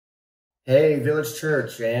Hey, Village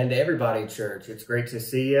Church and everybody church. It's great to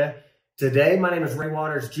see you. Today, my name is Ray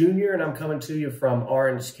Waters Jr., and I'm coming to you from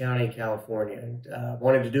Orange County, California. And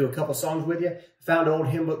wanted to do a couple songs with you. Found an old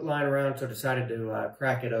hymn book lying around, so decided to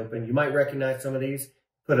crack it open. You might recognize some of these,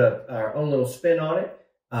 put our own little spin on it,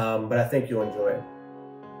 but I think you'll enjoy it.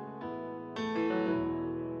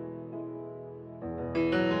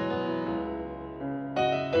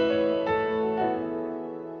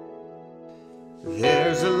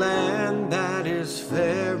 There's a land that is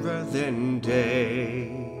fairer than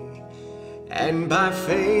day, and by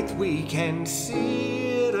faith we can see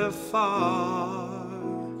it afar.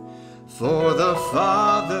 For the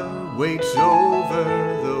Father waits over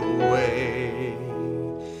the way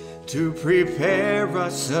to prepare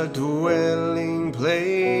us a dwelling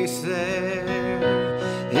place there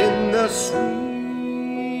in the sweet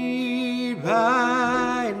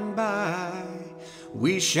by and by.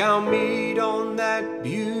 We shall meet on that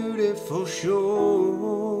beautiful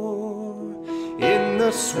shore in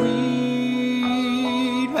the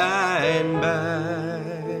sweet by and by.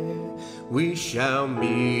 We shall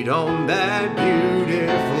meet on that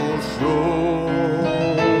beautiful shore.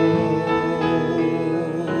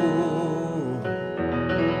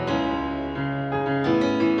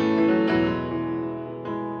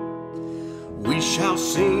 We shall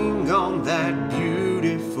sing on that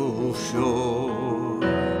beautiful shore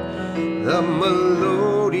the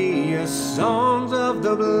melodious songs of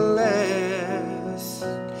the blessed,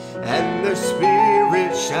 and the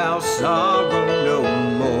Spirit shall sorrow no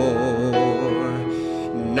more.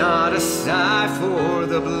 Not a sigh for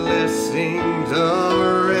the blessings of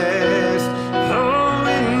rest. Oh,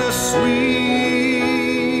 in the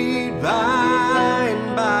sweet by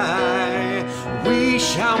and by, we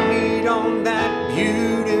shall meet on that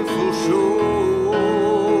beautiful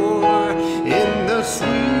shore in the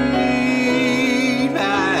sweet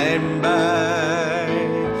by and by.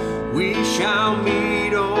 We shall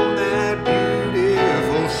meet on that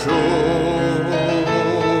beautiful shore.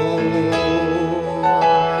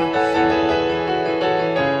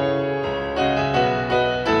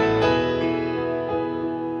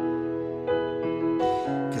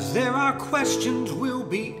 'Cause there are questions will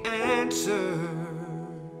be answered,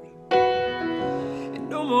 and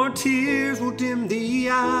no more tears will dim the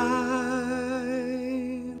eye.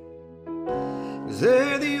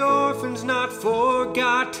 They're the orphans not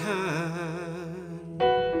forgotten,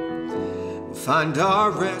 we'll find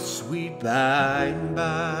our rest sweet by and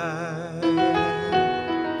by.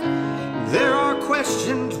 There are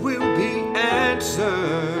questions will be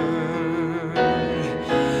answered,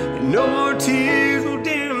 and no more tears will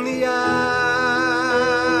dim the eye.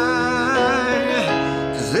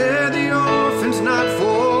 'Cause they're the orphans not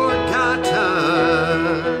forgotten,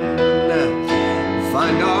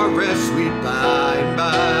 find our rest sweet by and by.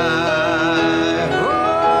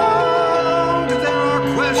 Oh, there are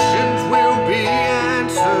questions will be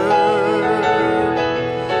answered.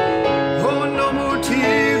 Oh, no more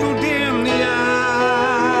tears will dim the eye.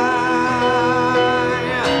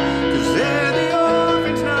 'Cause they're the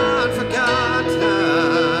orphans not forgotten,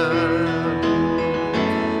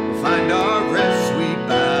 find our rest sweet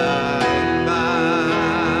by and by.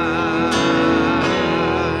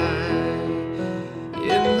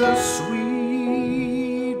 In the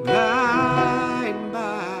sweet by and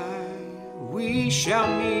by, we shall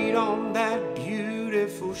meet on that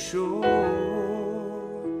beautiful shore.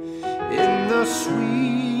 In the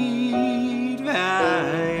sweet by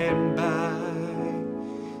and by,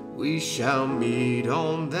 we shall meet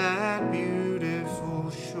on that beautiful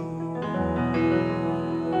shore.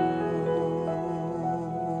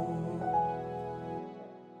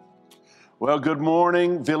 Well, good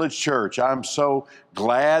morning, Village Church. I'm so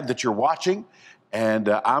glad that you're watching, and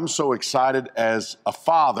I'm so excited as a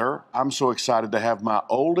father. I'm so excited to have my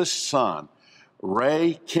oldest son,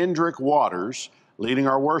 Ray Kendrick Waters, leading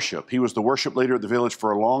our worship. He was the worship leader at the Village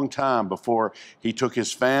for a long time before he took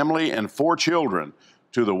his family and 4 children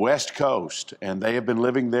to the West Coast, and they have been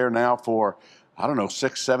living there now for, I don't know,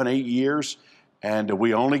 6, 7, 8 years, and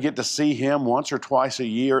we only get to see him once or twice a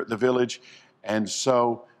year at the Village, and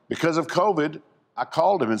so because of COVID, I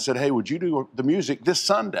called him and said, hey, would you do the music this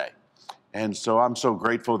Sunday? And so I'm so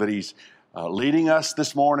grateful that he's leading us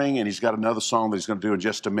this morning, and he's got another song that he's going to do in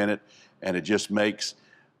just a minute, and it just makes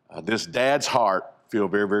this dad's heart feel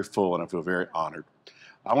very, very full, and I feel very honored.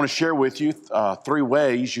 I want to share with you 3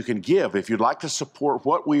 ways you can give if you'd like to support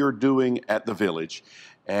what we are doing at the Village.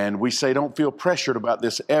 And we say don't feel pressured about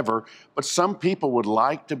this ever, but some people would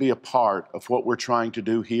like to be a part of what we're trying to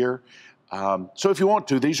do here. So if you want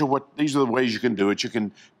to, these are the ways you can do it. You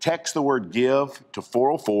can text the word give to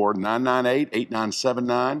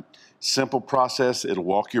 404-998-8979. Simple process. It'll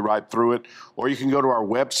walk you right through it. Or you can go to our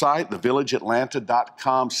website,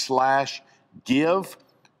 thevillageatlanta.com/give.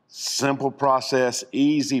 Simple process,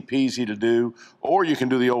 easy peasy to do. Or you can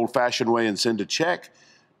do the old-fashioned way and send a check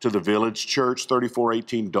to the Village Church,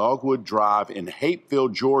 3418 Dogwood Drive in Hapeville,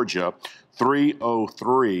 Georgia,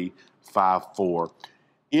 30354.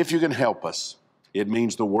 If you can help us, it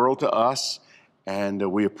means the world to us,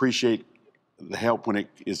 and we appreciate the help when it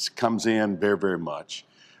comes in very, very much.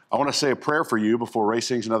 I want to say a prayer for you before Ray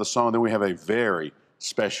sings another song. Then we have a very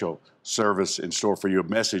special service in store for you, a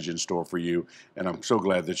message in store for you, and I'm so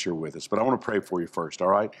glad that you're with us. But I want to pray for you first, all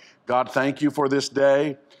right? God, thank you for this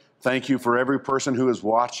day. Thank you for every person who is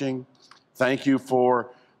watching. Thank you for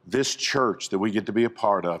this church that we get to be a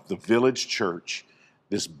part of, the Village Church,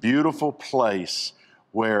 this beautiful place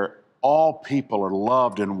where all people are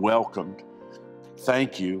loved and welcomed.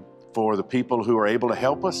 Thank you for the people who are able to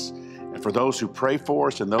help us, and for those who pray for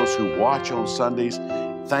us and those who watch on Sundays.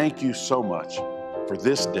 Thank you so much for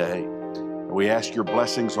this day. We ask your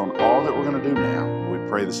blessings on all that we're going to do now. We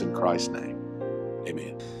pray this in Christ's name.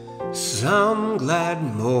 Amen. Some glad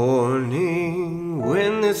morning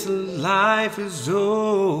when this life is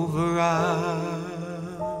over,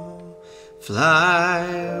 I'll fly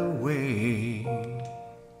away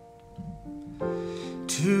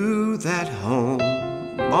to that home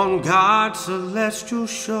on God's celestial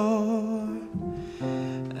shore.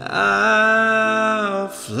 I'll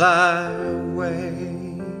fly away.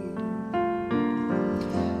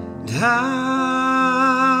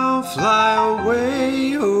 I'll fly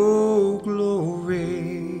away, oh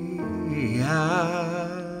glory.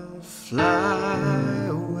 I'll fly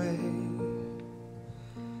away.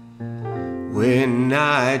 When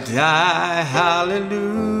I die,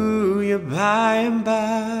 hallelujah, by and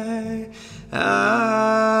by,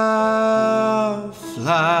 I'll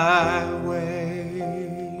fly away.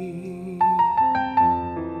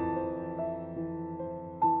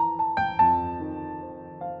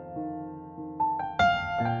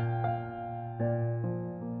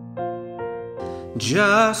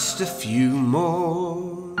 Just a few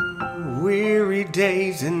more weary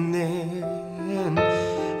days and then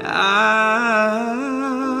I'll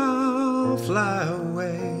fly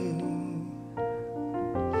away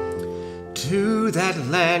to that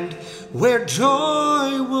land where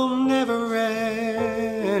joy will never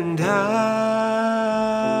end.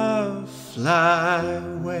 I'll fly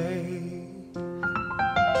away.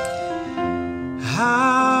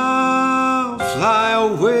 I'll fly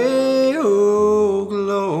away, oh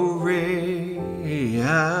glory.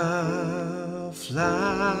 I'll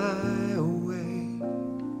fly away.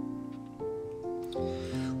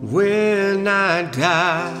 When I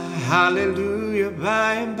die, hallelujah,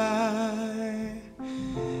 by and by,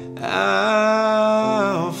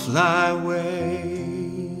 I'll fly away.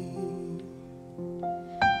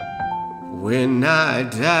 When I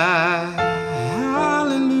die,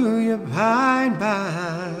 hallelujah, by and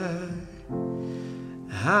by,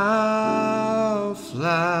 I'll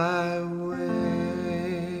fly away.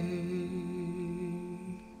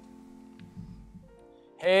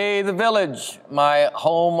 Hey, the Village, my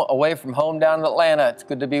home away from home down in Atlanta. It's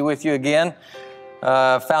good to be with you again.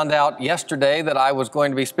 Found out yesterday that I was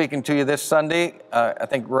going to be speaking to you this Sunday. I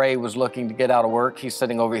think Ray was looking to get out of work. He's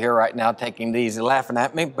sitting over here right now taking it easy, laughing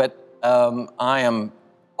at me. But I am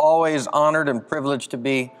always honored and privileged to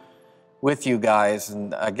be with you guys.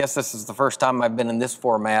 And I guess this is the first time I've been in this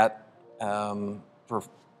format for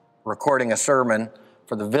recording a sermon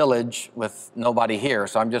for the Village with nobody here.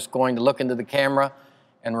 So I'm just going to look into the camera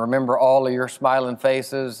and remember all of your smiling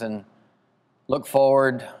faces and look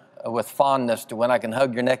forward with fondness to when I can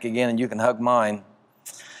hug your neck again and you can hug mine.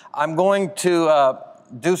 I'm going to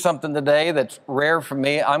do something today that's rare for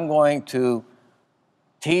me. I'm going to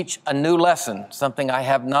teach a new lesson, something I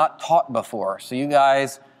have not taught before. So you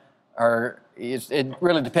guys it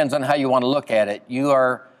really depends on how you want to look at it. You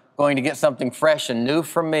are going to get something fresh and new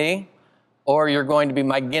from me, or you're going to be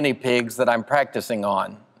my guinea pigs that I'm practicing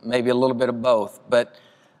on, maybe a little bit of both. But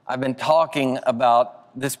I've been talking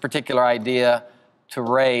about this particular idea to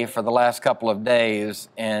Ray for the last couple of days,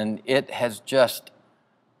 and it has just,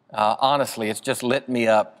 honestly, it's just lit me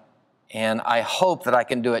up, and I hope that I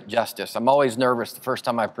can do it justice. I'm always nervous the first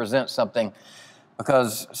time I present something,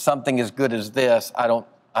 because something as good as this, I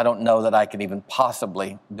don't know that I can even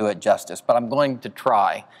possibly do it justice, but I'm going to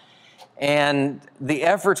try. And the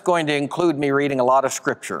effort's going to include me reading a lot of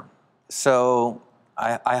scripture. So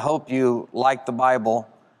I hope you like the Bible.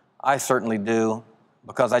 I certainly do.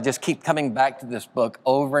 because I just keep coming back to this book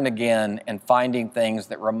over and again and finding things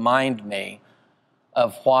that remind me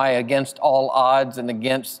of why, against all odds and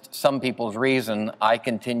against some people's reason, I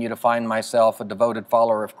continue to find myself a devoted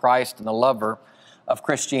follower of Christ and a lover of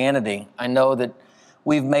Christianity. I know that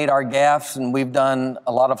we've made our gaffes and we've done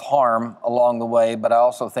a lot of harm along the way, but I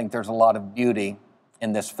also think there's a lot of beauty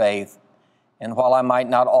in this faith. And while I might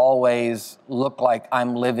not always look like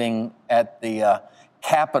I'm living at the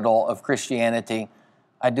capital of Christianity,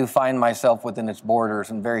 I do find myself within its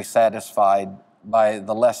borders and very satisfied by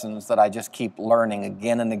the lessons that I just keep learning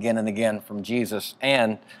again and again and again from Jesus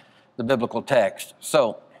and the biblical text.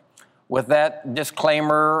 So with that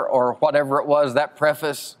disclaimer or whatever it was, that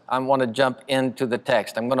preface, I want to jump into the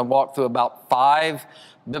text. I'm going to walk through about 5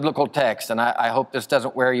 biblical texts, and I hope this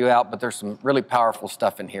doesn't wear you out, but there's some really powerful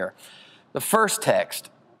stuff in here. The first text,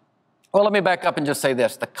 well, let me back up and just say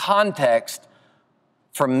this. The context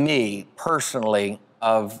for me personally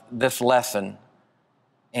of this lesson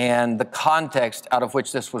and the context out of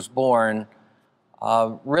which this was born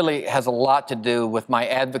really has a lot to do with my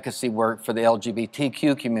advocacy work for the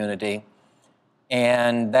LGBTQ community,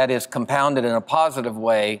 and that is compounded in a positive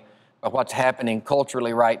way by what's happening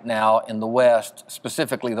culturally right now in the West,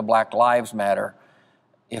 specifically the Black Lives Matter.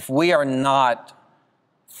 If we are not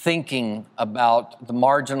thinking about the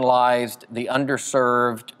marginalized, the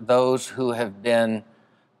underserved, those who have been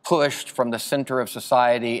pushed from the center of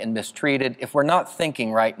society and mistreated, if we're not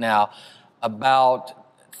thinking right now about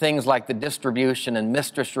things like the distribution and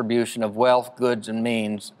misdistribution of wealth, goods, and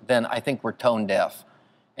means, then I think we're tone deaf.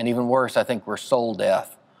 And even worse, I think we're soul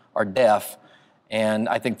deaf or deaf. And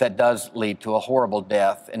I think that does lead to a horrible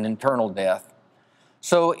death, an internal death.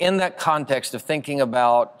 So in that context of thinking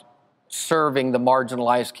about serving the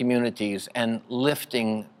marginalized communities and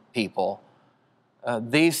lifting people,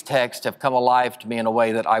 these texts have come alive to me in a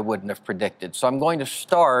way that I wouldn't have predicted. So I'm going to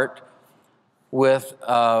start with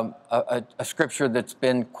a scripture that's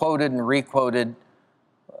been quoted and requoted,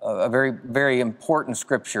 a very, very important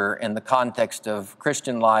scripture in the context of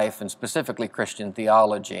Christian life and specifically Christian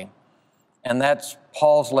theology. And that's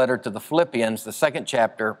Paul's letter to the Philippians, the 2nd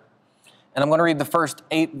chapter. And I'm going to read the first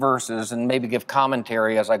 8 verses and maybe give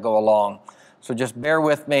commentary as I go along. So just bear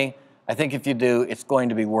with me. I think if you do, it's going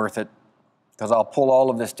to be worth it, because I'll pull all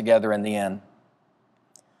of this together in the end.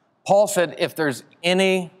 Paul said, if there's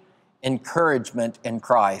any encouragement in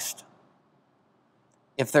Christ,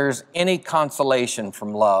 if there's any consolation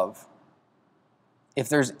from love, if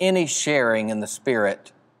there's any sharing in the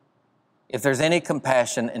Spirit, if there's any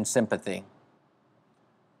compassion and sympathy.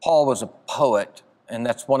 Paul was a poet, and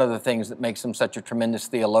that's one of the things that makes him such a tremendous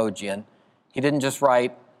theologian. He didn't just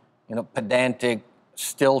write, pedantic,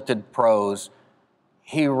 stilted prose.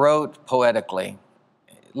 He wrote poetically.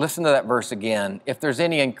 Listen to that verse again. If there's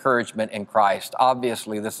any encouragement in Christ,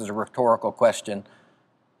 obviously this is a rhetorical question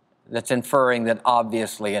that's inferring that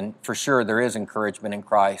obviously and for sure there is encouragement in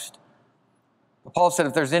Christ. But Paul said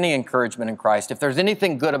if there's any encouragement in Christ, if there's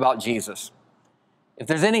anything good about Jesus, if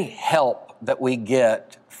there's any help that we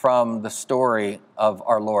get from the story of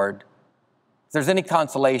our Lord, if there's any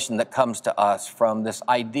consolation that comes to us from this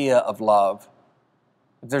idea of love,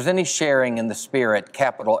 if there's any sharing in the Spirit,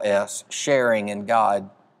 capital S, sharing in God,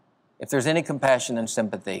 if there's any compassion and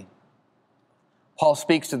sympathy. Paul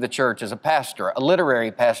speaks to the church as a pastor, a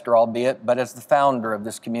literary pastor albeit, but as the founder of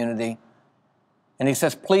this community. And he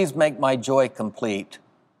says, please make my joy complete.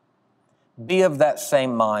 Be of that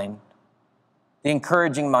same mind, the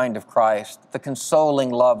encouraging mind of Christ, the consoling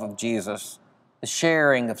love of Jesus, the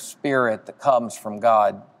sharing of Spirit that comes from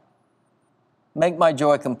God. Make my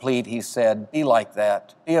joy complete, he said. Be like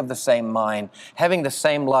that. Be of the same mind, having the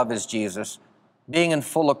same love as Jesus, being in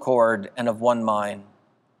full accord and of one mind.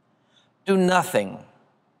 Do nothing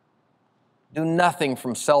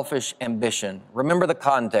from selfish ambition. Remember the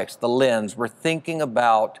context, the lens. We're thinking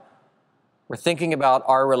about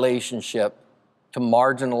our relationship to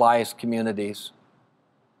marginalized communities.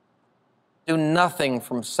 Do nothing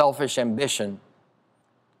from selfish ambition.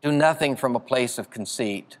 Do nothing from a place of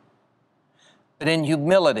conceit. But in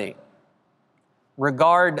humility,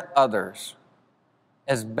 regard others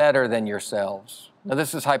as better than yourselves. Now,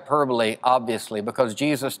 this is hyperbole, obviously, because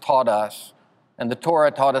Jesus taught us, and the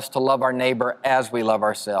Torah taught us to love our neighbor as we love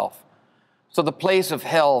ourselves. So the place of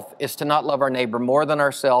health is to not love our neighbor more than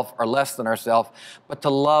ourselves or less than ourselves, but to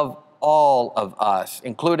love all of us,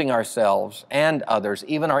 including ourselves and others,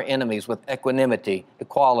 even our enemies, with equanimity,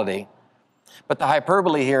 equality. But the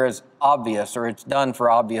hyperbole here is obvious, or it's done for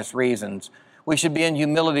obvious reasons. We should be in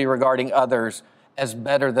humility regarding others as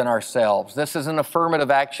better than ourselves. This is an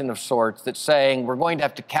affirmative action of sorts that's saying we're going to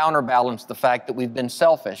have to counterbalance the fact that we've been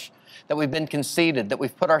selfish. that we've been conceited, that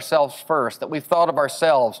we've put ourselves first, that we've thought of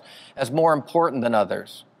ourselves as more important than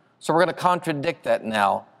others. So we're going to contradict that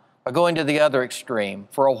now by going to the other extreme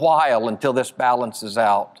for a while until this balances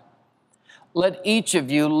out. Let each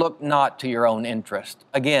of you look not to your own interest.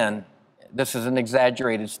 Again, this is an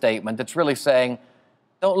exaggerated statement that's really saying,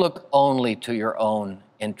 don't look only to your own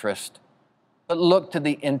interest, but look to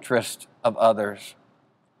the interest of others.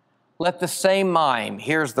 Let the same mind,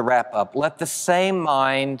 here's the wrap up, let the same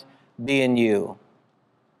mind be in you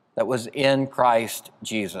that was in Christ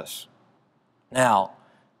Jesus. Now,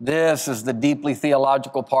 this is the deeply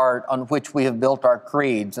theological part on which we have built our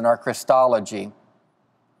creeds and our Christology.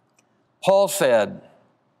 Paul said,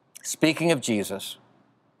 speaking of Jesus,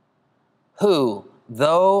 who,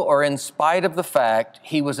 though or in spite of the fact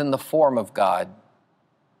he was in the form of God,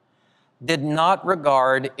 did not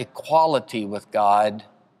regard equality with God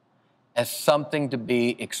as something to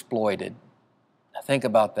be exploited. Now think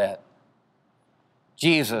about that.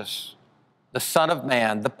 Jesus, the Son of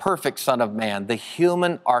Man, the perfect Son of Man, the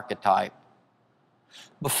human archetype.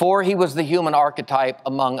 Before he was the human archetype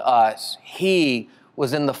among us, he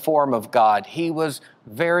was in the form of God. He was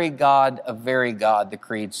very God of very God, the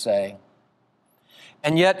creeds say.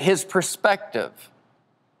 And yet his perspective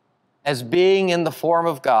as being in the form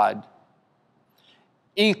of God,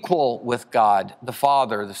 equal with God, the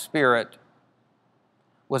Father, the Spirit,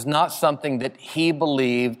 was not something that he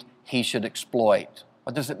believed he should exploit.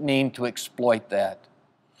 What does it mean to exploit that?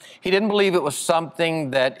 He didn't believe it was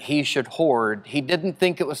something that he should hoard. He didn't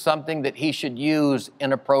think it was something that he should use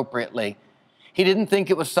inappropriately. He didn't think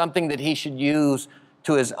it was something that he should use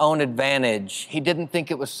to his own advantage. He didn't think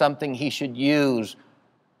it was something he should use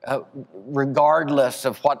regardless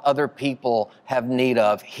of what other people have need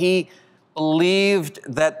of. He believed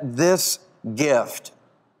that this gift,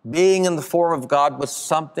 being in the form of God, was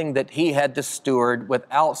something that he had to steward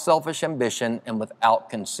without selfish ambition and without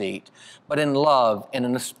conceit, but in love and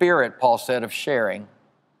in a spirit, Paul said, of sharing.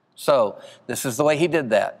 So this is the way he did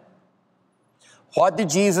that. What did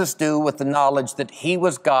Jesus do with the knowledge that he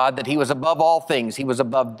was God, that he was above all things? He was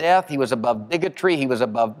above death, he was above bigotry, he was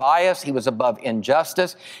above bias, he was above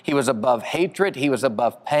injustice, he was above hatred, he was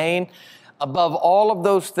above pain. Above all of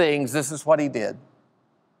those things, this is what he did.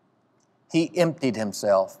 He emptied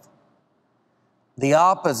himself. The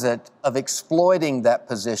opposite of exploiting that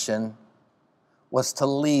position was to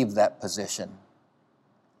leave that position.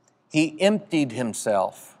 He emptied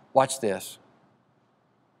himself. Watch this.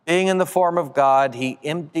 Being in the form of God, he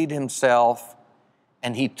emptied himself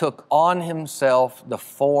and he took on himself the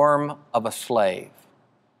form of a slave.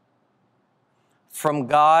 From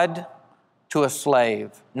God to a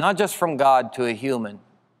slave, not just from God to a human,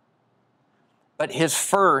 but his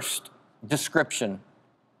first description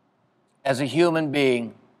as a human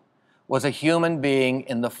being was a human being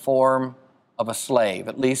in the form of a slave,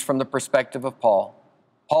 at least from the perspective of Paul.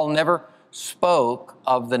 Paul never spoke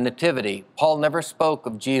of the nativity. Paul never spoke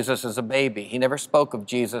of Jesus as a baby. He never spoke of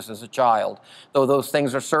Jesus as a child, though those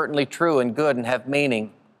things are certainly true and good and have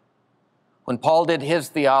meaning. When Paul did his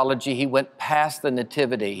theology, he went past the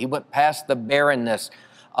nativity. He went past the barrenness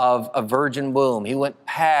of a virgin womb. He went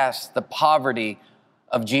past the poverty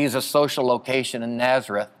of Jesus' social location in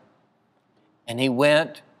Nazareth. And he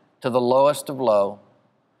went to the lowest of low,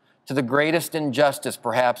 to the greatest injustice,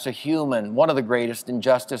 perhaps one of the greatest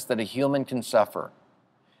injustice that a human can suffer.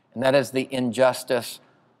 And that is the injustice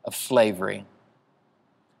of slavery.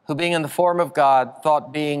 Who being in the form of God,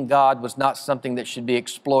 thought being God was not something that should be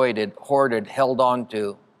exploited, hoarded, held on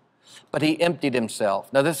to. But he emptied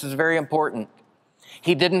himself. Now this is very important.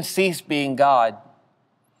 He didn't cease being God.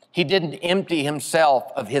 He didn't empty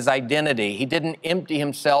himself of his identity. He didn't empty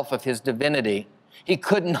himself of his divinity. He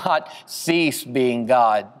could not cease being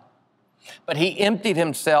God. But he emptied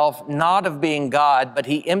himself not of being God, but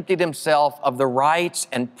he emptied himself of the rights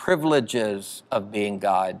and privileges of being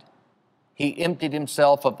God. He emptied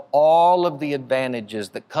himself of all of the advantages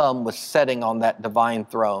that come with sitting on that divine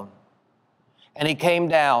throne. And he came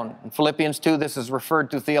down. In Philippians 2, this is referred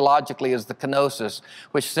to theologically as the kenosis,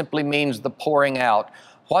 which simply means the pouring out.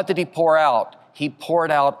 What did he pour out? He poured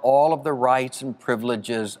out all of the rights and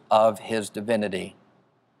privileges of his divinity.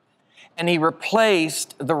 And he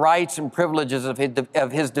replaced the rights and privileges of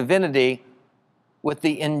his divinity with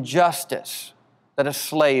the injustice that a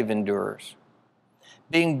slave endures.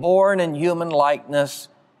 Being born in human likeness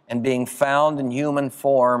and being found in human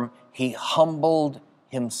form, he humbled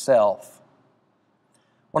himself.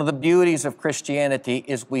 One of the beauties of Christianity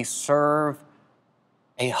is we serve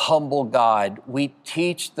a humble God. We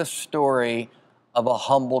teach the story of a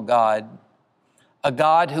humble God. a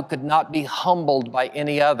God who could not be humbled by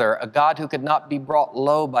any other, a God who could not be brought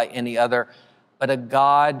low by any other, but a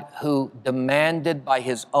God who demanded by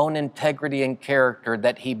his own integrity and character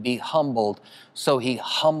that he be humbled, so he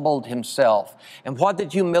humbled himself. And what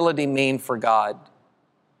did humility mean for God?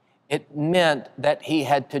 It meant that he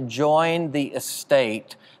had to join the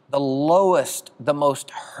estate, the lowest, the most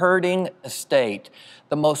hurting estate,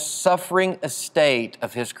 the most suffering estate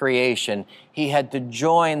of his creation. He had to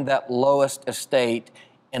join that lowest estate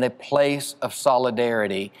in a place of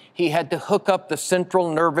solidarity. He had to hook up the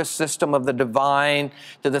central nervous system of the divine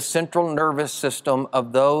to the central nervous system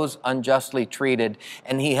of those unjustly treated,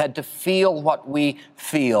 and he had to feel what we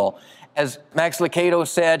feel. As Max Lucado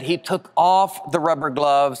said, he took off the rubber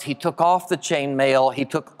gloves, he took off the chainmail, he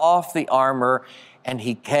took off the armor, and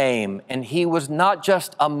he came. And he was not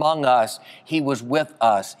just among us, he was with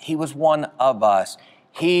us. He was one of us.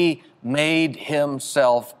 He made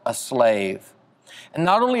himself a slave. And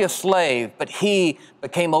not only a slave, but he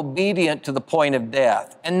became obedient to the point of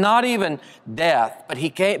death. And not even death, but he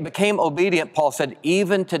became obedient, Paul said,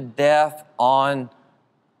 even to death on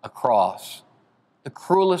a cross. The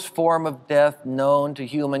cruelest form of death known to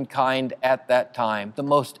humankind at that time, the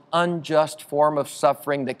most unjust form of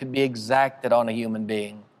suffering that could be exacted on a human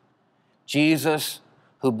being. Jesus,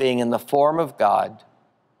 who being in the form of God,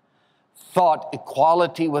 thought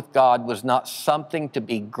equality with God was not something to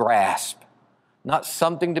be grasped, not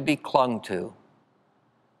something to be clung to,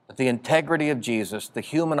 but the integrity of Jesus, the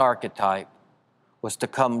human archetype, was to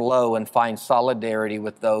come low and find solidarity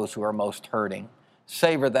with those who are most hurting.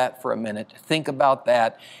 Savor that for a minute. Think about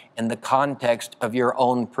that in the context of your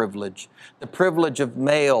own privilege. The privilege of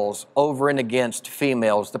males over and against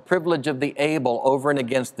females. The privilege of the able over and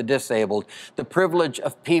against the disabled. The privilege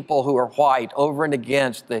of people who are white over and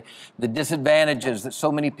against the disadvantages that so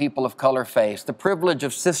many people of color face. The privilege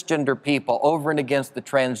of cisgender people over and against the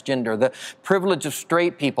transgender. The privilege of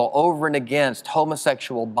straight people over and against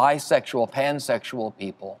homosexual, bisexual, pansexual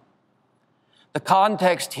people. The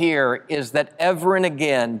context here is that ever and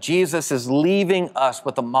again, Jesus is leaving us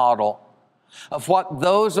with a model of what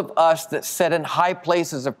those of us that sit in high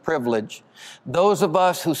places of privilege, those of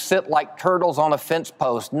us who sit like turtles on a fence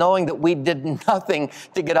post, knowing that we did nothing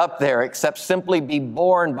to get up there except simply be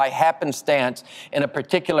born by happenstance in a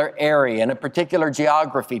particular area, in a particular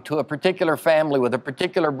geography, to a particular family with a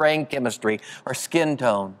particular brain chemistry or skin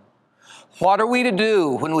tone. What are we to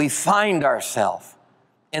do when we find ourselves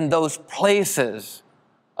in those places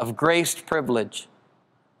of graced privilege?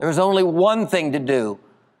 There's only one thing to do,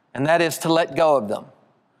 and that is to let go of them,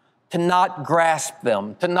 to not grasp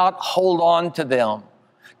them, to not hold on to them,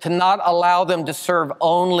 to not allow them to serve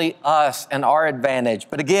only us and our advantage,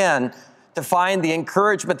 but again, to find the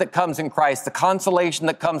encouragement that comes in Christ, the consolation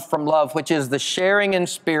that comes from love, which is the sharing in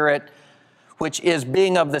spirit, which is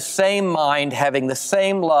being of the same mind, having the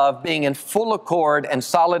same love, being in full accord and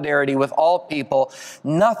solidarity with all people,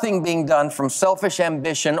 nothing being done from selfish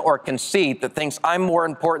ambition or conceit that thinks I'm more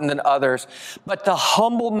important than others, but to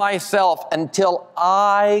humble myself until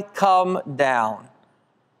I come down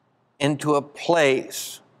into a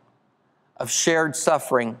place of shared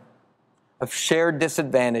suffering, of shared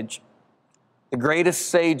disadvantage. The greatest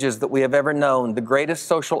sages that we have ever known, the greatest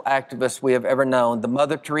social activists we have ever known, the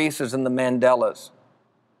Mother Teresas and the Mandelas,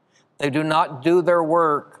 they do not do their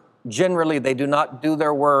work. Generally, they do not do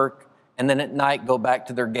their work and then at night go back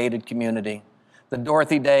to their gated community. The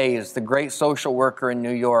Dorothy Days, the great social worker in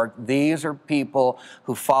New York, these are people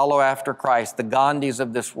who follow after Christ. The Gandhis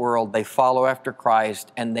of this world, they follow after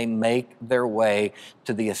Christ and they make their way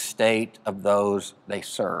to the estate of those they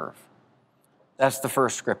serve. That's the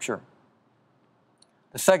first scripture.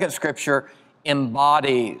 The second scripture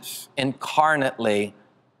embodies incarnately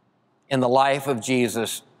in the life of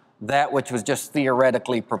Jesus that which was just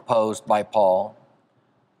theoretically proposed by Paul.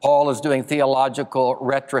 Paul is doing theological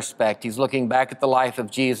retrospect. He's looking back at the life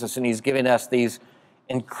of Jesus and he's giving us these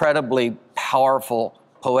incredibly powerful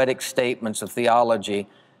poetic statements of theology.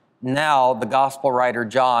 Now, the gospel writer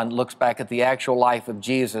John looks back at the actual life of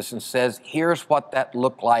Jesus and says, here's what that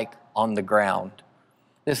looked like on the ground.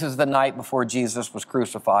 This is the night before Jesus was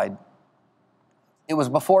crucified. It was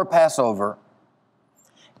before Passover,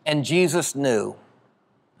 and Jesus knew.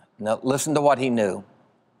 Now, listen to what he knew.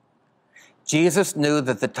 Jesus knew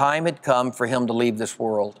that the time had come for him to leave this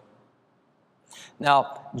world.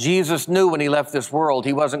 Now, Jesus knew when he left this world,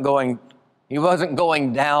 he wasn't going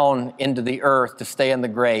down into the earth to stay in the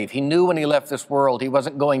grave. He knew when he left this world, he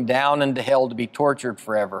wasn't going down into hell to be tortured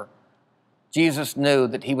forever. Jesus knew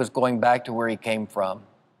that he was going back to where he came from.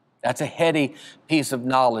 That's a heady piece of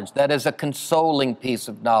knowledge. That is a consoling piece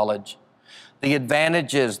of knowledge. the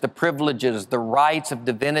advantages, the privileges, the rights of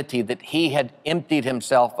divinity that he had emptied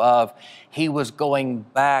himself of, he was going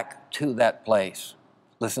back to that place.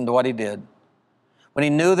 Listen to what he did. When he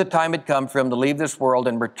knew the time had come for him to leave this world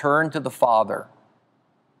and return to the Father,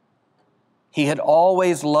 he had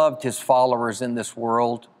always loved his followers in this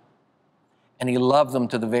world, and he loved them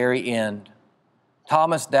to the very end.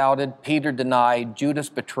 Thomas doubted, Peter denied, Judas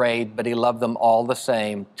betrayed, but he loved them all the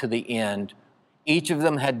same to the end. Each of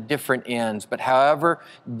them had different ends, but however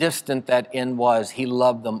distant that end was, he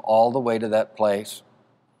loved them all the way to that place.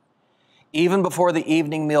 Even before the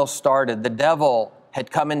evening meal started, the devil had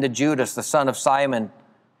come into Judas, the son of Simon,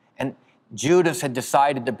 and Judas had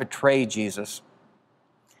decided to betray Jesus.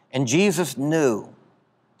 And Jesus knew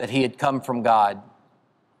that he had come from God.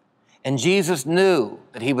 And Jesus knew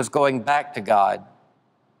that he was going back to God.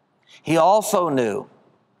 He also knew,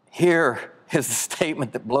 here is the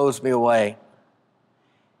statement that blows me away.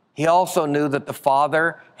 He also knew that the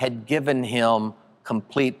Father had given him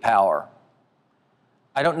complete power.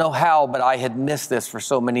 I don't know how, but I had missed this for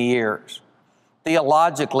so many years.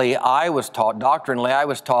 Theologically, doctrinally, I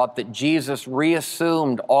was taught that Jesus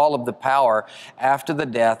reassumed all of the power after the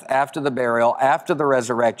death, after the burial, after the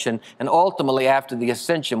resurrection, and ultimately after the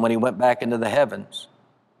ascension when he went back into the heavens.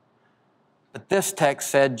 But this text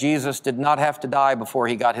said Jesus did not have to die before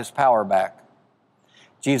he got his power back.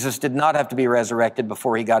 Jesus did not have to be resurrected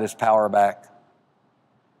before he got his power back.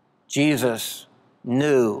 Jesus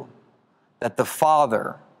knew that the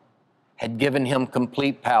Father had given him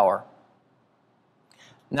complete power.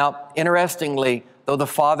 Now, interestingly, though the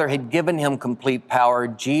Father had given him complete power,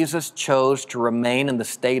 Jesus chose to remain in the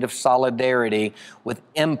state of solidarity with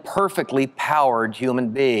imperfectly powered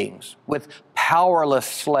human beings, with powerless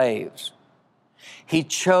slaves. He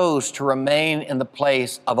chose to remain in the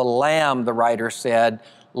place of a lamb, the writer said,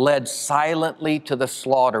 led silently to the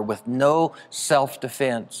slaughter with no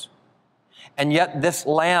self-defense. And yet this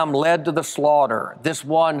lamb led to the slaughter, this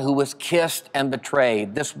one who was kissed and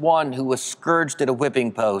betrayed, this one who was scourged at a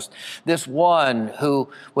whipping post, this one who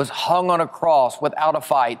was hung on a cross without a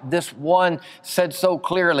fight, this one said so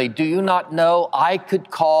clearly, do you not know I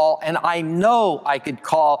could call, and I know I could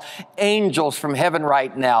call angels from heaven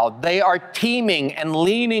right now. They are teeming and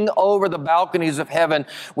leaning over the balconies of heaven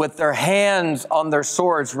with their hands on their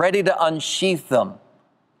swords, ready to unsheath them.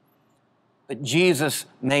 But Jesus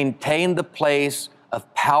maintained the place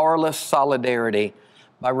of powerless solidarity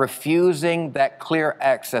by refusing that clear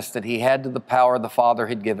access that he had to the power the Father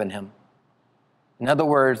had given him. In other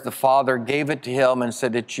words, the Father gave it to him and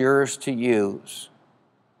said, it's yours to use.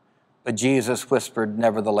 But Jesus whispered,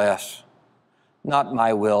 nevertheless, not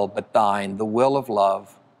my will, but thine, the will of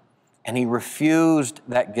love. And he refused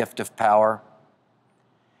that gift of power.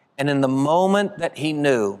 And in the moment that he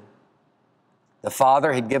knew the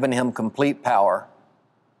Father had given him complete power,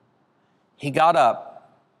 he got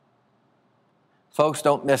up. Folks,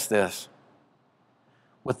 don't miss this.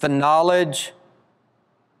 With the knowledge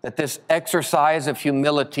that this exercise of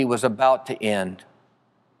humility was about to end,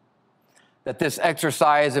 that this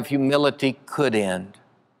exercise of humility could end,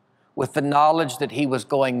 with the knowledge that he was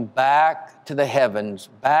going back to the heavens,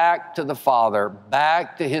 back to the Father,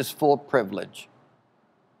 back to his full privilege.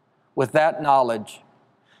 With that knowledge,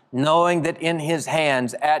 knowing that in his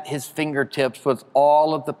hands, at his fingertips, was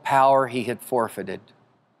all of the power he had forfeited,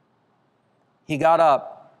 he got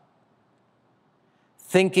up,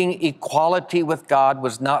 thinking equality with God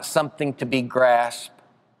was not something to be grasped,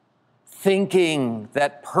 thinking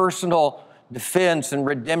that personal defense and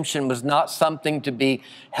redemption was not something to be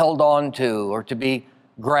held on to or to be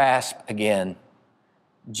grasped again.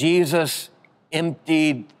 Jesus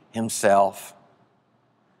emptied himself.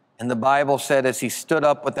 And the Bible said as he stood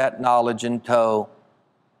up with that knowledge in tow,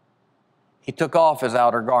 he took off his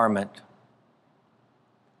outer garment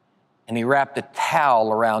and he wrapped a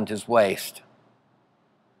towel around his waist.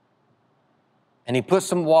 And he put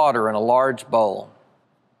some water in a large bowl.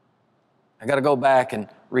 I got to go back and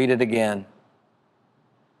read it again.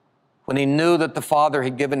 When he knew that the Father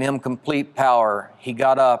had given him complete power, he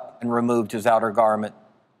got up and removed his outer garment.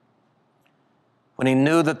 When he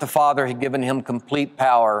knew that the Father had given him complete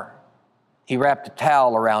power, he wrapped a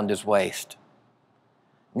towel around his waist.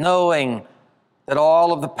 Knowing that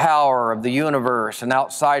all of the power of the universe and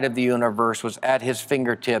outside of the universe was at his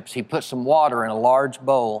fingertips, he put some water in a large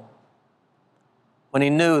bowl. When he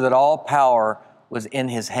knew that all power was in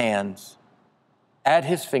his hands, at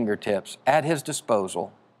his fingertips, at his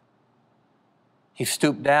disposal, he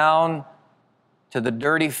stooped down to the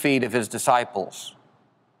dirty feet of his disciples,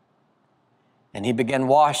 and he began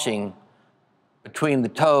washing between the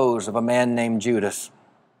toes of a man named Judas.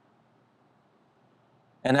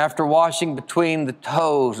 And after washing between the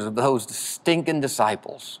toes of those stinking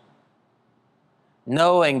disciples,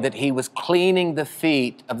 knowing that he was cleaning the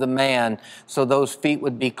feet of the man so those feet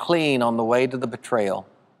would be clean on the way to the betrayal,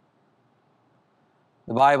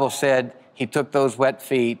 the Bible said he took those wet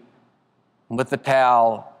feet and with the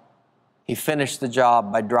towel, he finished the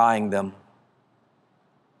job by drying them.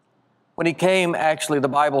 When he came, actually, the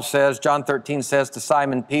Bible says, John 13 says to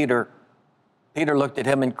Simon Peter, Peter looked at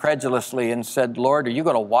him incredulously and said, Lord, are you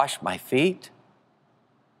going to wash my feet?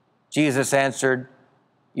 Jesus answered,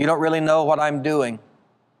 you don't really know what I'm doing,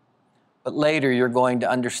 but later you're going to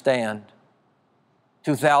understand.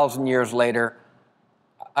 2,000 years later,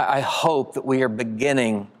 I hope that we are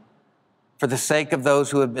beginning, for the sake of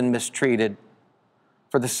those who have been mistreated,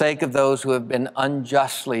 for the sake of those who have been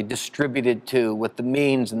unjustly distributed to with the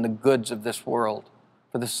means and the goods of this world,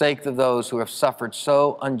 for the sake of those who have suffered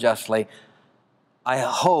so unjustly, I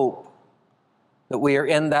hope that we are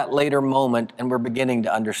in that later moment and we're beginning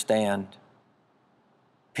to understand.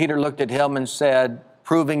 Peter looked at him and said,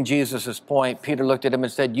 proving Jesus' point, Peter looked at him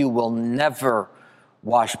and said, you will never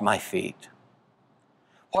wash my feet.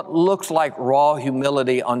 What looks like raw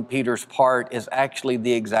humility on Peter's part is actually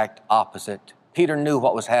the exact opposite. Peter knew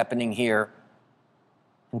what was happening here.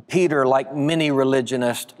 And Peter, like many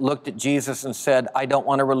religionists, looked at Jesus and said, I don't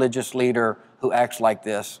want a religious leader who acts like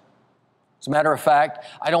this. As a matter of fact,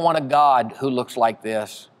 I don't want a God who looks like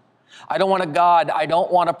this. I don't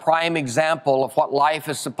want a prime example of what life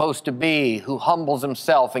is supposed to be, who humbles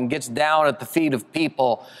himself and gets down at the feet of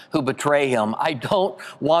people who betray him. I don't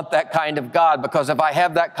want that kind of God, because if I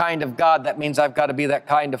have that kind of God, that means I've got to be that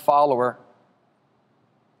kind of follower.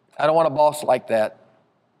 I don't want a boss like that.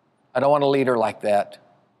 I don't want a leader like that.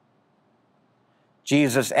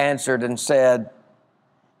 Jesus answered and said,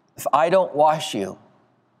 if I don't wash you,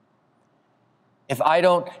 if I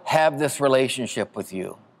don't have this relationship with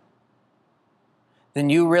you, then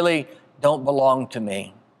you really don't belong to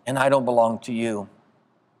me, and I don't belong to you.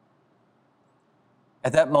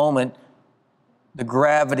 At that moment, the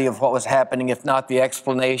gravity of what was happening, if not the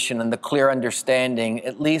explanation and the clear understanding,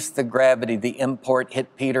 at least the gravity, the import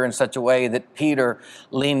hit Peter in such a way that Peter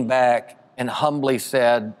leaned back and humbly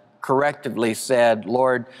said, correctively said,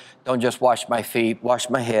 Lord, don't just wash my feet, wash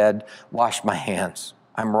my head, wash my hands.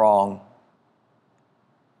 I'm wrong.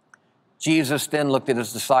 Jesus then looked at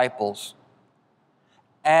his disciples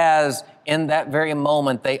as in that very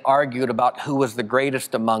moment they argued about who was the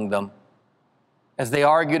greatest among them. As they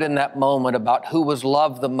argued in that moment about who was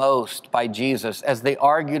loved the most by Jesus, as they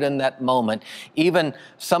argued in that moment, even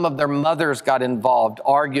some of their mothers got involved,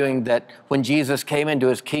 arguing that when Jesus came into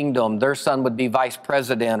his kingdom, their son would be vice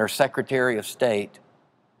president or secretary of state.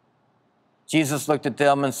 Jesus looked at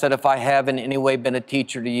them and said, if I have in any way been a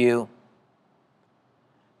teacher to you,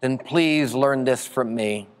 then please learn this from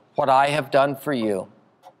me. What I have done for you,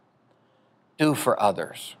 do for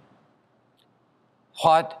others.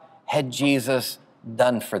 What had Jesus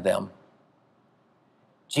done for them?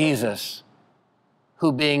 Jesus,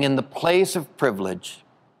 who being in the place of privilege,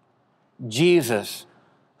 Jesus,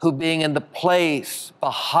 who being in the place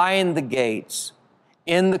behind the gates,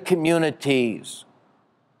 in the communities,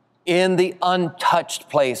 in the untouched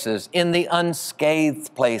places, in the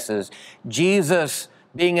unscathed places, Jesus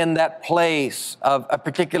being in that place of a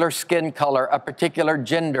particular skin color, a particular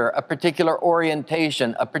gender, a particular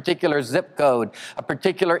orientation, a particular zip code, a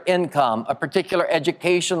particular income, a particular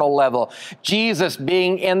educational level. Jesus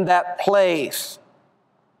being in that place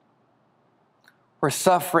where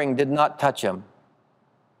suffering did not touch him.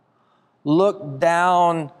 Looked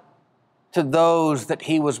down to those that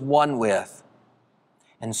he was one with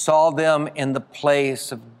and saw them in the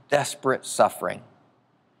place of desperate suffering.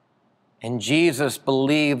 And Jesus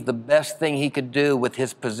believed the best thing he could do with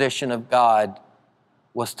his position of God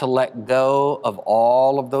was to let go of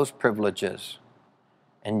all of those privileges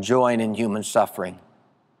and join in human suffering.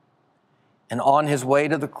 And on his way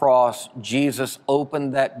to the cross, Jesus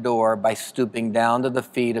opened that door by stooping down to the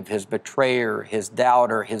feet of his betrayer, his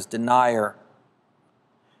doubter, his denier,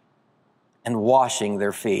 and washing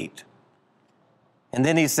their feet. And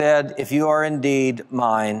then he said, if you are indeed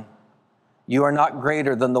mine, you are not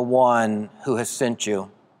greater than the one who has sent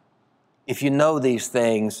you. If you know these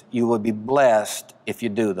things, you will be blessed if you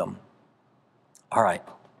do them. All right.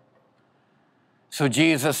 So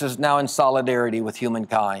Jesus is now in solidarity with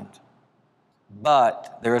humankind.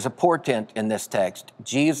 But there is a portent in this text.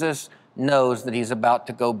 Jesus knows that he's about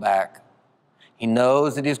to go back. He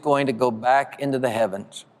knows that he's going to go back into the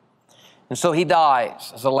heavens. And so he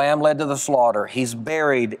dies as a lamb led to the slaughter. He's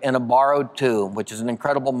buried in a borrowed tomb, which is an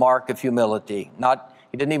incredible mark of humility.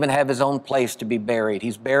 He didn't even have his own place to be buried.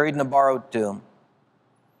 He's buried in a borrowed tomb.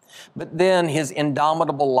 But then his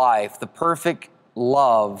indomitable life, the perfect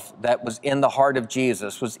love that was in the heart of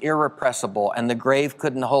Jesus, was irrepressible, and the grave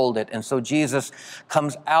couldn't hold it. And so Jesus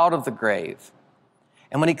comes out of the grave.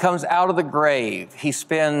 And when he comes out of the grave, he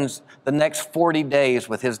spends the next 40 days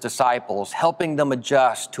with his disciples, helping them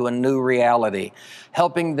adjust to a new reality,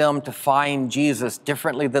 helping them to find Jesus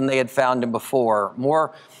differently than they had found him before,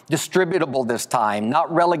 more distributable this time,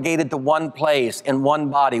 not relegated to one place in one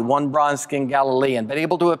body, one bronze-skinned Galilean, but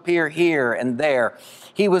able to appear here and there.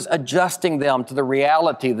 He was adjusting them to the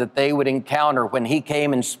reality that they would encounter when he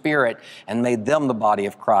came in spirit and made them the body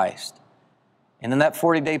of Christ. And in that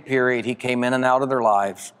 40-day period, he came in and out of their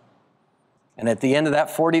lives. And at the end of that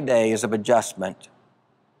 40 days of adjustment,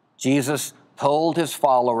 Jesus told his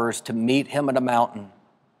followers to meet him at a mountain.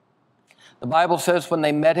 The Bible says when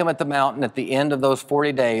they met him at the mountain at the end of those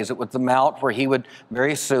 40 days, it was the mount where he would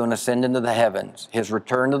very soon ascend into the heavens, his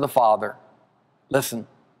return to the Father. Listen,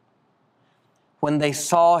 when they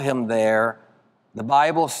saw him there, the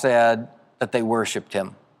Bible said that they worshiped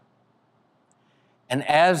him. And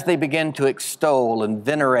as they began to extol and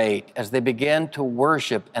venerate, as they began to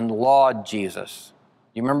worship and laud Jesus,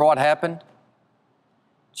 you remember what happened?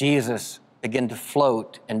 Jesus began to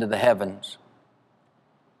float into the heavens.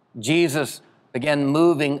 Jesus began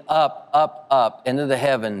moving up into the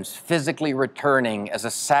heavens, physically returning as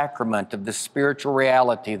a sacrament of the spiritual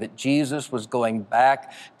reality that Jesus was going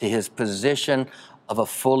back to his position of a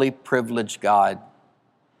fully privileged God.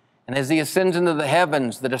 And as he ascends into the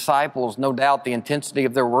heavens, the disciples, no doubt the intensity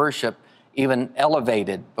of their worship even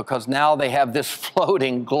elevated, because now they have this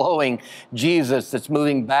floating, glowing Jesus that's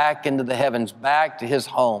moving back into the heavens, back to his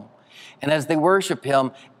home. And as they worship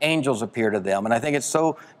him, angels appear to them. And I think it's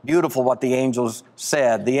so beautiful what the angels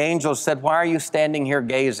said. The angels said, "Why are you standing here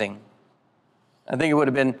gazing?" I think it would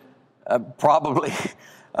have been probably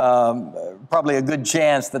a good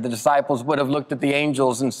chance that the disciples would have looked at the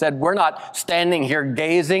angels and said, "We're not standing here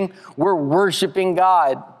gazing, we're worshiping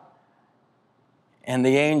God." And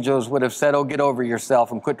the angels would have said, "Oh, get over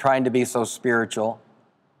yourself and quit trying to be so spiritual.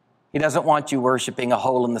 He doesn't want you worshiping a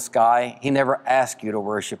hole in the sky. He never asked you to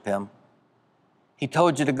worship him. He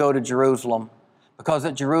told you to go to Jerusalem, because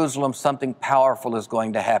at Jerusalem something powerful is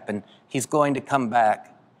going to happen. He's going to come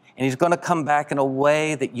back. And he's going to come back in a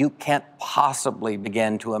way that you can't possibly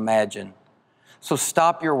begin to imagine. So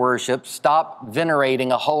stop your worship, stop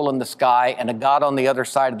venerating a hole in the sky and a God on the other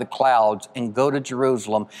side of the clouds, and go to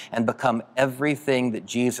Jerusalem and become everything that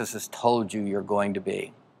Jesus has told you you're going to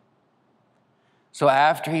be." So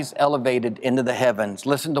after he's elevated into the heavens,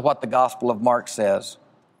 listen to what the Gospel of Mark says.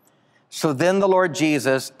 "So then the Lord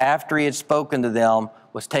Jesus, after he had spoken to them,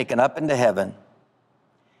 was taken up into heaven.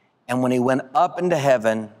 And when he went up into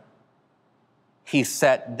heaven, he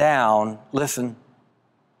sat down," listen,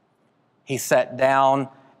 "he sat down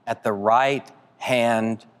at the right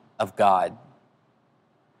hand of God."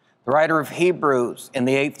 The writer of Hebrews in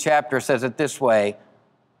the 8th chapter says it this way.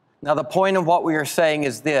 Now, the point of what we are saying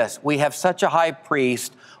is this: we have such a high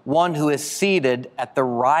priest, one who is seated at the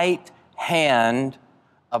right hand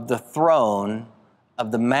of the throne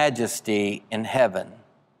of the majesty in heaven.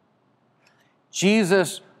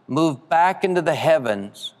 Jesus moved back into the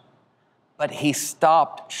heavens, but he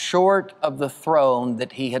stopped short of the throne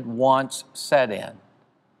that he had once sat in.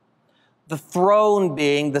 The throne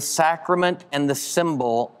being the sacrament and the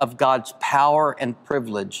symbol of God's power and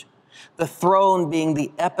privilege. The throne being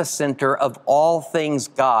the epicenter of all things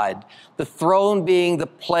God. The throne being the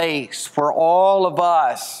place where all of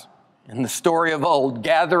us, in the story of old,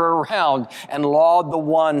 gather around and laud the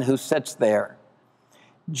one who sits there.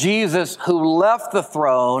 Jesus, who left the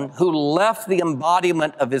throne, who left the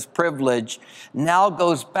embodiment of his privilege, now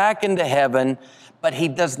goes back into heaven, but he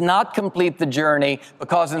does not complete the journey,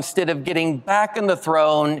 because instead of getting back in the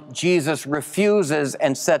throne, Jesus refuses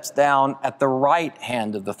and sits down at the right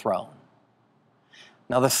hand of the throne.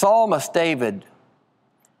 Now, the psalmist David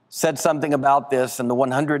said something about this in the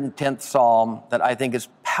 110th Psalm that I think is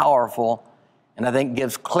powerful, and I think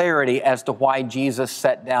gives clarity as to why Jesus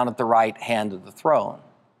sat down at the right hand of the throne,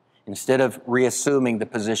 instead of reassuming the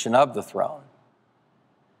position of the throne.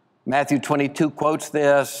 Matthew 22 quotes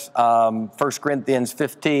this, 1 Corinthians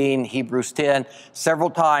 15, Hebrews 10. Several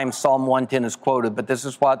times Psalm 110 is quoted, but this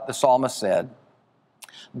is what the psalmist said.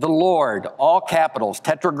 "The Lord," all capitals,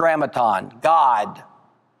 tetragrammaton, God,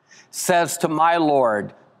 "says to my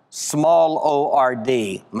Lord," small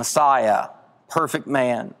O-R-D, Messiah, perfect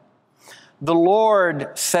man. "The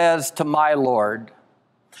Lord says to my Lord."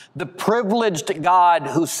 The privileged God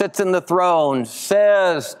who sits in the throne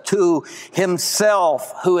says to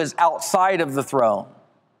himself, who is outside of the throne,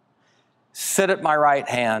 "Sit at my right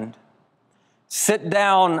hand. sit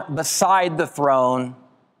down beside the throne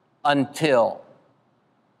until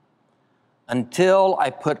I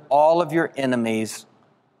put all of your enemies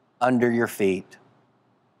under your feet.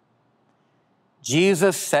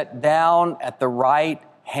 Jesus sat down at the right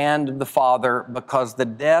hand of the Father because the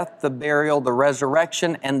death, the burial, the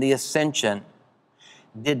resurrection, and the ascension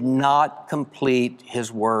did not complete his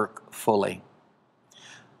work fully.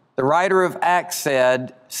 The writer of Acts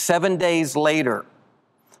said, 7 days later,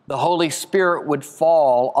 the Holy Spirit would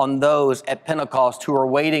fall on those at Pentecost who are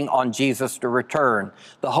waiting on Jesus to return.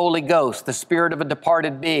 The Holy Ghost, the spirit of a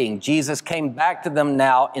departed being. Jesus came back to them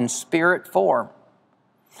now in spirit form.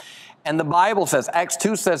 And the Bible says, Acts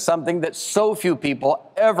 2 says something that so few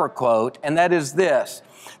people ever quote, and that is this,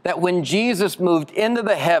 that when Jesus moved into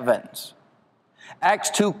the heavens, Acts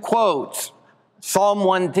 2 quotes Psalm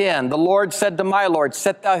 110, the Lord said to my Lord,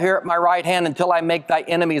 sit thou here at my right hand until I make thy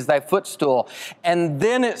enemies thy footstool. And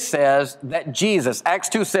then it says that Jesus, Acts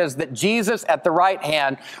 2 says that Jesus at the right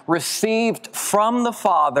hand received from the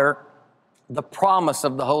Father the promise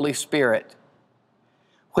of the Holy Spirit,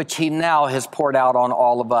 which he now has poured out on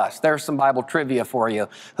all of us. There's some Bible trivia for you.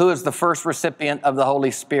 Who is the first recipient of the Holy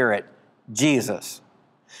Spirit? Jesus.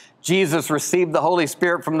 Jesus received the Holy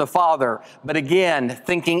Spirit from the Father, but again,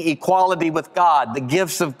 thinking equality with God. The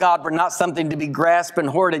gifts of God were not something to be grasped and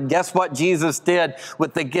hoarded. Guess what Jesus did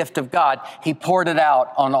with the gift of God? He poured it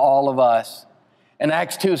out on all of us. And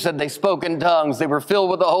Acts 2 said they spoke in tongues. They were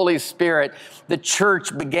filled with the Holy Spirit. The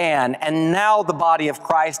church began. And now the body of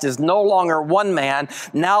Christ is no longer one man.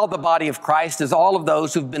 Now the body of Christ is all of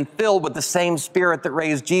those who've been filled with the same Spirit that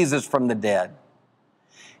raised Jesus from the dead.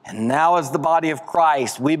 And now as the body of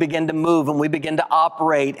Christ, we begin to move and we begin to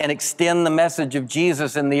operate and extend the message of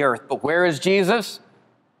Jesus in the earth. But where is Jesus?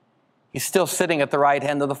 He's still sitting at the right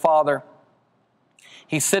hand of the Father.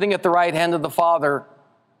 He's sitting at the right hand of the Father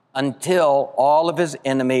until all of his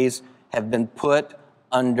enemies have been put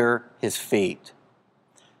under his feet.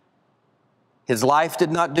 His life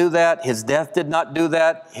did not do that. His death did not do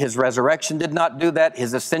that. His resurrection did not do that.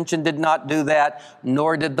 His ascension did not do that.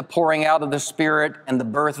 Nor did the pouring out of the Spirit and the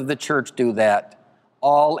birth of the church do that.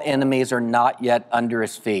 All enemies are not yet under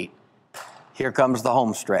his feet. Here comes the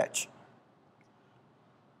home stretch.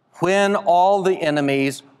 When all the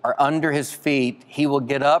enemies are under his feet, he will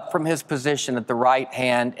get up from his position at the right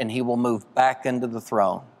hand and he will move back into the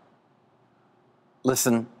throne.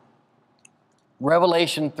 Listen,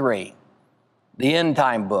 Revelation 3. The end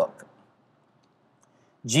time book.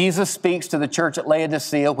 Jesus speaks to the church at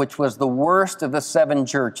Laodicea, which was the worst of the 7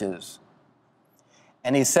 churches.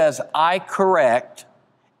 And he says, I correct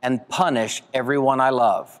and punish everyone I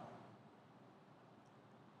love.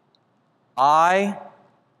 I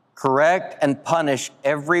correct and punish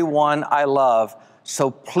everyone I love. So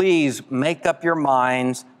please make up your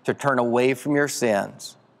minds to turn away from your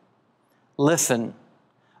sins. Listen,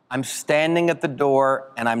 I'm standing at the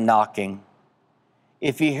door and I'm knocking.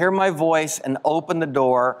 If you hear my voice and open the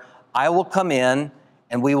door, I will come in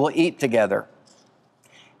and we will eat together.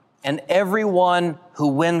 And everyone who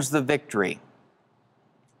wins the victory,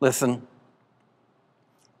 listen,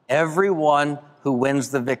 everyone who wins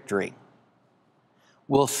the victory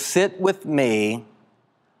will sit with me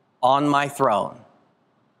on my throne.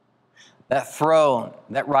 That throne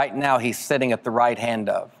that right now he's sitting at the right hand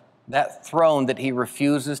of. That throne that he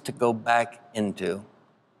refuses to go back into.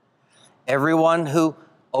 Everyone who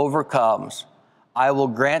overcomes, I will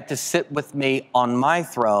grant to sit with me on my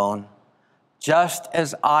throne, just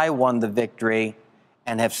as I won the victory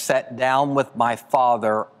and have sat down with my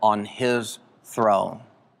Father on his throne.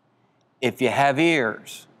 If you have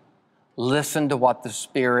ears, listen to what the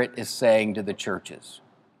Spirit is saying to the churches.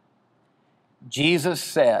 Jesus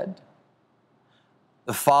said,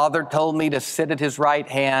 the Father told me to sit at his right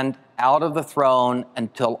hand out of the throne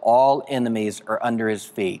until all enemies are under his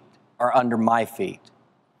feet. Are under my feet.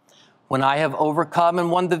 When I have overcome and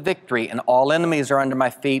won the victory and all enemies are under my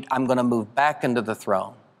feet, I'm going to move back into the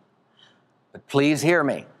throne. But please hear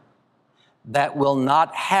me. That will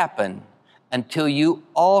not happen until you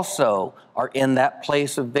also are in that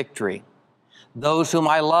place of victory. Those whom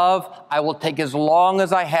I love, I will take as long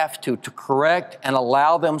as I have to correct and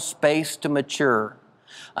allow them space to mature,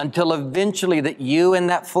 until eventually that you in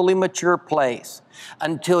that fully mature place,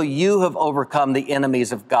 until you have overcome the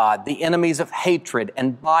enemies of God, the enemies of hatred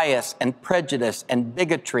and bias and prejudice and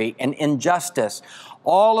bigotry and injustice,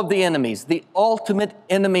 all of the enemies, the ultimate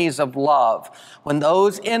enemies of love. When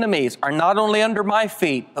those enemies are not only under my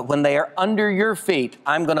feet, but when they are under your feet,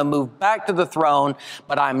 I'm going to move back to the throne,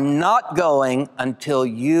 but I'm not going until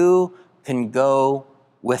you can go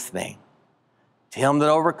with me. To him that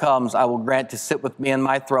overcomes, I will grant to sit with me in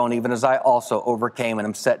my throne, even as I also overcame and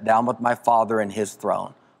am set down with my Father in his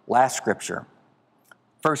throne. Last scripture,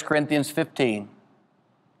 1 Corinthians 15.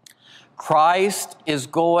 Christ is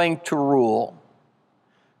going to rule.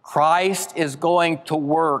 Christ is going to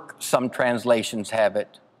work, some translations have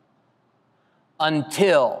it,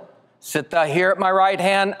 until, sit thou here at my right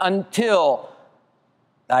hand, until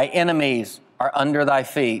thy enemies are under thy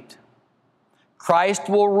feet. Christ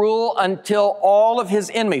will rule until all of his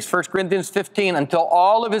enemies, 1 Corinthians 15, until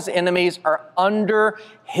all of his enemies are under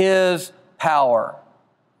his power.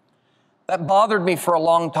 That bothered me for a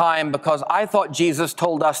long time because I thought Jesus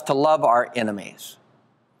told us to love our enemies.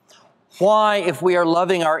 Why, if we are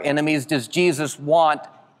loving our enemies, does Jesus want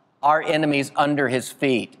our enemies under his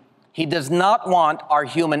feet? He does not want our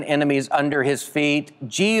human enemies under his feet.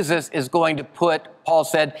 Jesus is going to put, Paul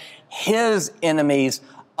said, his enemies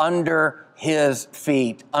under his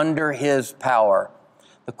feet, under his power.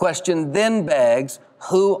 The question then begs,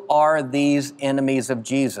 who are these enemies of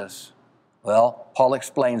Jesus? Well, Paul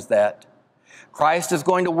explains that. Christ is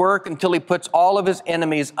going to work until he puts all of his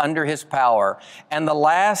enemies under his power. And the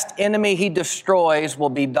last enemy he destroys will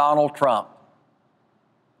be Donald Trump.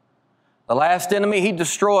 The last enemy he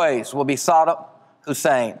destroys will be Saddam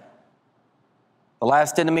Hussein. The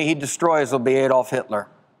last enemy he destroys will be Adolf Hitler.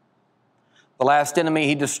 The last enemy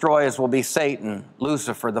he destroys will be Satan,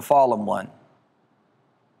 Lucifer, the fallen one.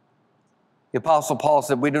 The Apostle Paul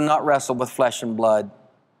said, we do not wrestle with flesh and blood,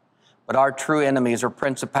 but our true enemies are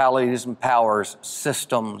principalities and powers,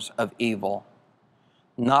 systems of evil,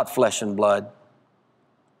 not flesh and blood.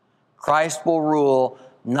 Christ will rule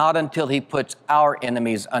not until he puts our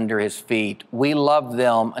enemies under his feet. We love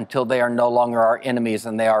them until they are no longer our enemies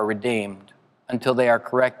and they are redeemed, until they are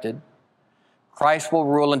corrected. Christ will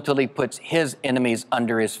rule until he puts his enemies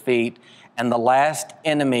under his feet, and the last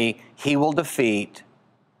enemy he will defeat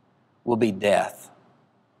will be death.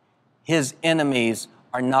 His enemies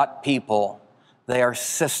are not people. They are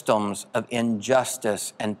systems of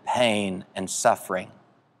injustice and pain and suffering.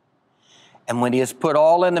 And when he has put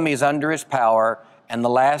all enemies under his power and the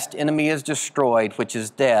last enemy is destroyed, which is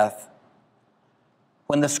death,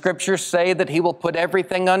 when the scriptures say that he will put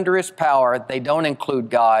everything under his power, they don't include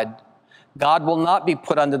God. God will not be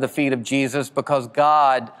put under the feet of Jesus because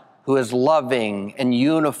God, who is loving and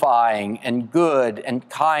unifying and good and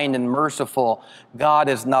kind and merciful, God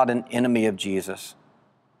is not an enemy of Jesus.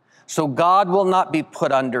 So God will not be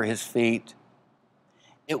put under his feet.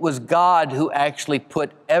 It was God who actually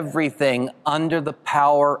put everything under the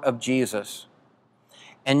power of Jesus.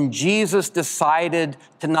 And Jesus decided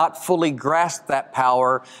to not fully grasp that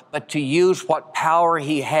power, but to use what power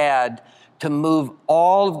he had to move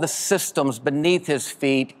all of the systems beneath his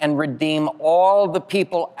feet and redeem all the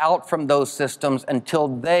people out from those systems until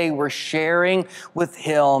they were sharing with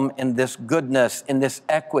him in this goodness, in this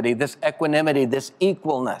equity, this equanimity, this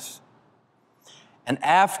equalness. And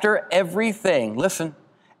after everything, listen,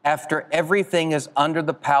 after everything is under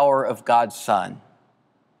the power of God's Son,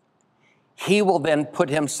 he will then put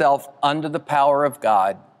himself under the power of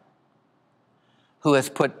God, who has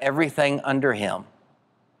put everything under him.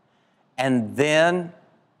 And then,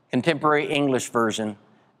 contemporary English version,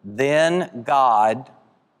 then God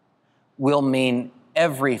will mean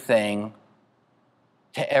everything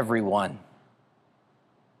to everyone.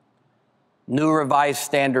 New Revised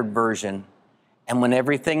Standard Version, and when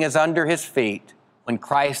everything is under his feet, when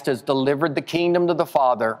Christ has delivered the kingdom to the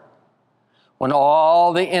Father, when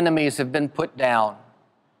all the enemies have been put down,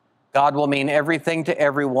 God will mean everything to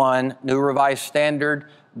everyone. New Revised Standard,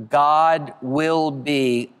 God will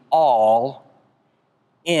be all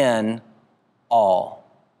in all.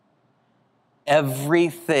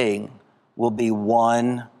 Everything will be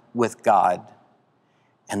one with God,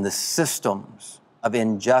 and the systems of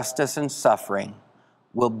injustice and suffering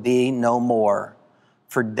will be no more.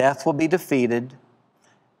 For death will be defeated,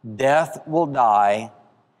 death will die,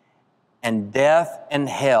 and death and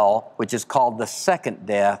hell, which is called the second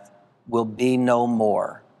death, will be no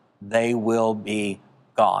more. They will be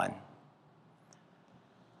gone.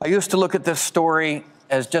 I used to look at this story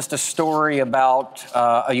as just a story about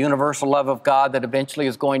a universal love of God that eventually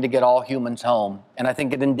is going to get all humans home. And I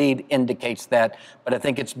think it indeed indicates that, but I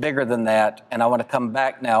think it's bigger than that. And I want to come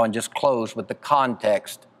back now and just close with the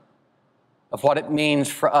context of what it means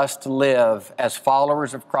for us to live as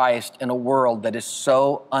followers of Christ in a world that is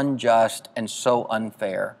so unjust and so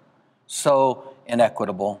unfair, so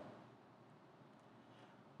inequitable.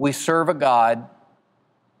 We serve a God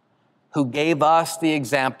who gave us the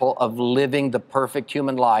example of living the perfect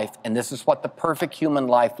human life, and this is what the perfect human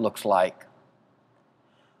life looks like.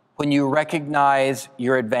 When you recognize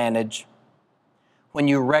your advantage, when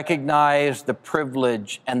you recognize the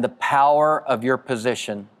privilege and the power of your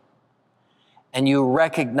position, and you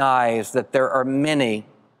recognize that there are many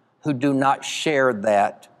who do not share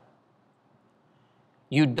that.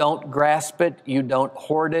 You don't grasp it, you don't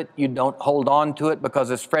hoard it, you don't hold on to it,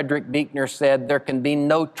 because as Frederick Buechner said, there can be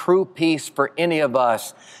no true peace for any of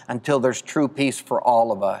us until there's true peace for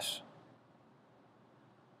all of us.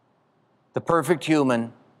 The perfect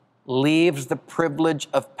human leaves the privilege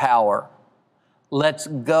of power, lets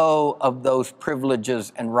go of those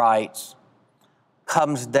privileges and rights,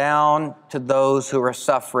 comes down to those who are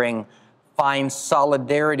suffering, finds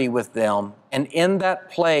solidarity with them, and in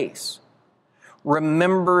that place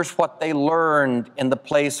remembers what they learned in the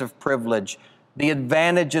place of privilege, the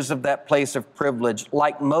advantages of that place of privilege.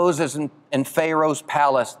 Like Moses in Pharaoh's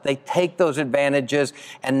palace, they take those advantages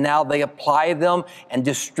and now they apply them and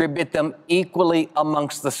distribute them equally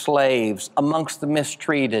amongst the slaves, amongst the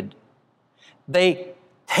mistreated. They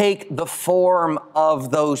take the form of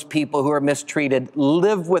those people who are mistreated,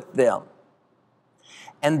 live with them,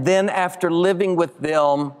 and then after living with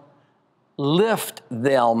them, lift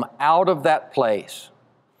them out of that place,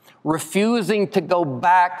 refusing to go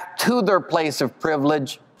back to their place of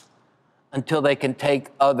privilege until they can take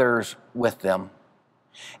others with them.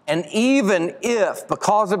 And even if,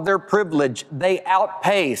 because of their privilege, they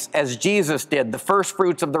outpace, as Jesus did, the first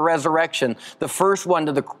fruits of the resurrection, the first one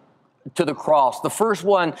to the cross, the first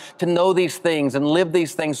one to know these things and live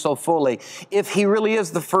these things so fully, if he really is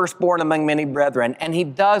the firstborn among many brethren, and he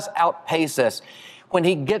does outpace us, when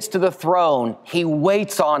he gets to the throne, he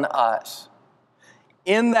waits on us.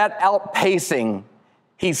 In that outpacing,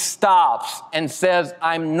 he stops and says,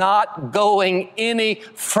 I'm not going any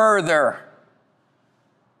further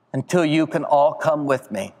until you can all come with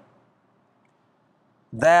me.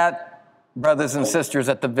 That, brothers and sisters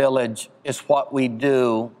at the Village, is what we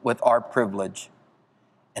do with our privilege.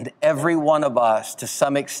 And every one of us, to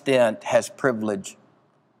some extent, has privilege.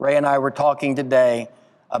 Ray and I were talking today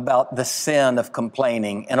about the sin of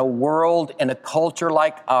complaining. In a world, in a culture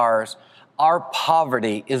like ours, our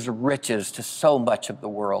poverty is riches to so much of the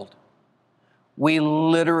world. We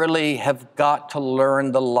literally have got to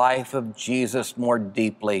learn the life of Jesus more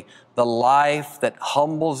deeply, the life that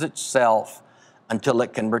humbles itself until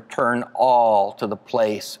it can return all to the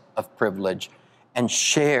place of privilege and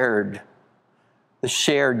the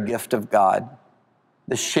shared gift of God,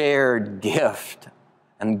 the shared gift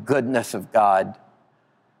and goodness of God.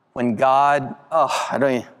 When God, I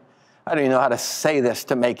don't even know how to say this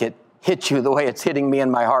to make it hit you the way it's hitting me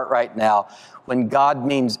in my heart right now. When God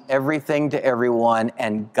means everything to everyone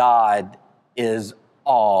and God is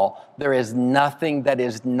all. There is nothing that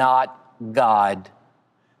is not God.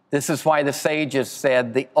 This is why the sages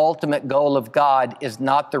said the ultimate goal of God is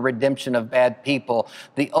not the redemption of bad people.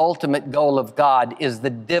 The ultimate goal of God is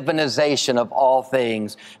the divinization of all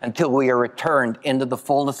things until we are returned into the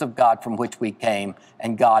fullness of God from which we came,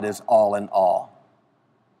 and God is all in all.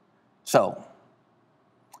 So,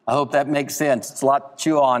 I hope that makes sense. It's a lot to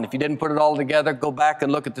chew on. If you didn't put it all together, go back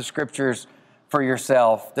and look at the scriptures for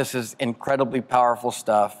yourself. This is incredibly powerful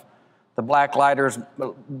stuff. The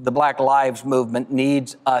Black Lives Movement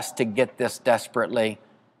needs us to get this desperately,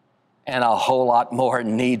 and a whole lot more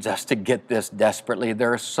needs us to get this desperately.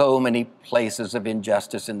 There are so many places of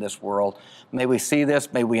injustice in this world. May we see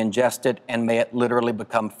this, may we ingest it, and may it literally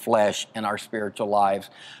become flesh in our spiritual lives.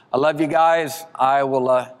 I love you guys. I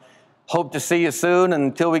will hope to see you soon. And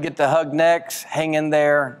until we get to hug next, hang in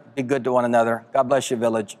there. Be good to one another. God bless you,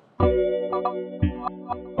 Village.